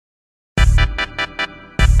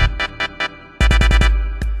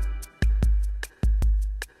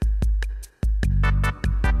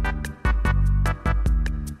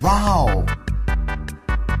Wow.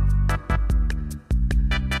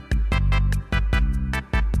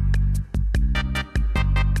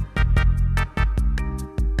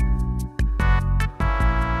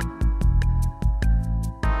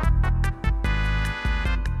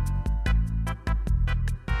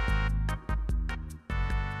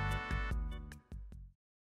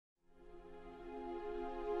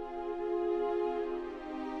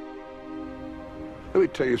 Let me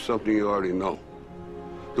tell you something you already know.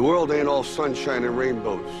 The world ain't all sunshine and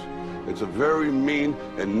rainbows. It's a very mean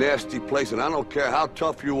and nasty place, and I don't care how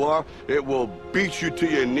tough you are, it will beat you to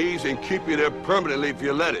your knees and keep you there permanently if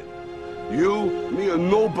you let it. You, me, or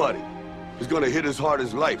nobody is gonna hit as hard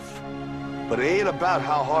as life. But it ain't about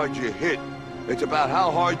how hard you hit. It's about how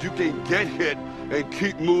hard you can get hit and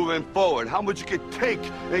keep moving forward. How much you can take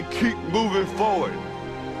and keep moving forward.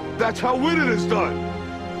 That's how winning is done.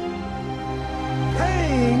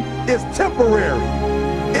 Pain is temporary.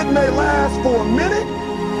 It may last for a minute,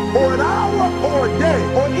 or an hour, or a day,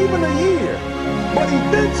 or even a year. But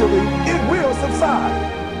eventually, it will subside,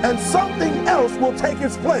 and something else will take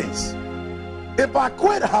its place. If I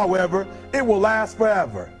quit, however, it will last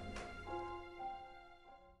forever.